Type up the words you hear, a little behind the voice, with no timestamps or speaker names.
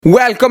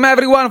Welcome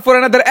everyone for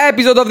another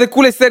episode of the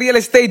coolest real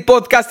estate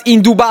podcast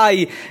in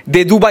Dubai,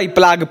 the Dubai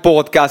Plug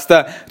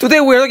podcast.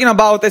 Today we're talking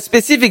about a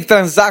specific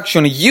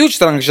transaction, huge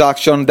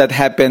transaction that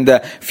happened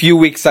a few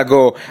weeks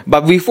ago.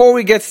 But before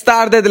we get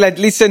started, let's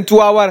listen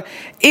to our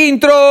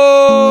intro!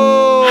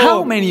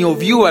 How many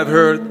of you have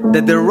heard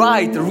that the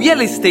right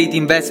real estate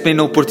investment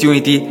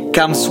opportunity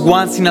comes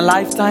once in a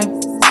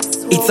lifetime?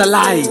 It's a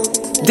lie.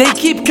 They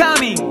keep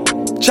coming.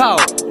 Ciao,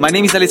 my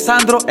name is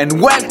Alessandro and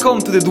welcome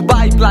to the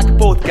Dubai Plug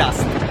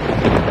podcast.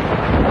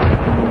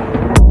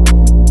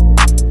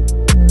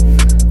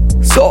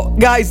 So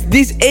guys,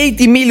 this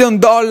 $80 million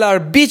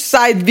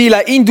beachside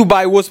villa in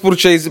Dubai was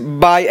purchased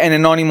by an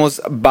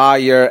anonymous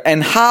buyer,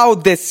 and how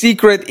the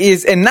secret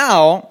is, and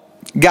now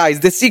guys,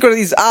 the secret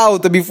is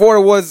out. Before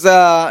was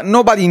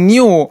nobody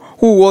knew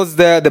who was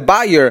the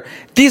buyer.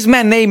 This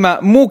man named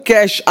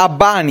Mukesh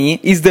Ambani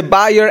is the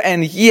buyer,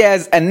 and he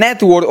has a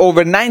net worth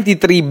over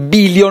 $93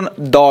 billion.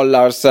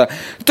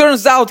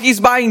 Turns out he's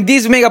buying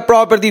this mega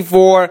property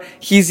for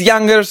his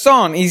youngest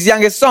son.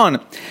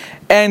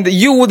 And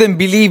you wouldn't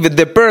believe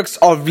the perks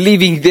of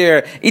living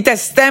there. It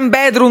has 10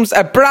 bedrooms,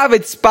 a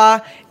private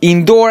spa,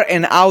 indoor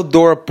and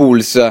outdoor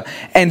pools.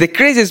 And the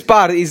craziest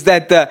part is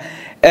that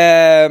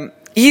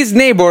his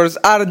neighbors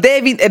are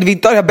David and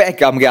Victoria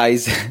Beckham,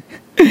 guys.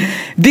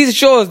 This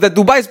shows that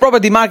Dubai's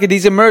property market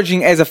is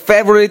emerging as a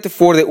favorite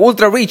for the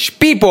ultra-rich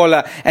people,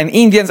 and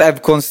Indians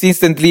have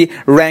consistently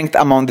ranked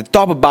among the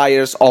top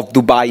buyers of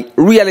Dubai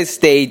real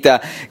estate.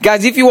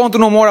 Guys, if you want to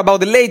know more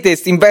about the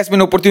latest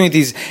investment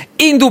opportunities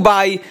in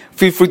Dubai,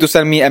 feel free to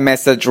send me a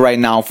message right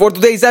now. For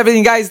today is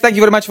everything, guys. Thank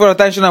you very much for your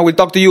attention. I will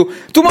talk to you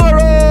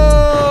tomorrow.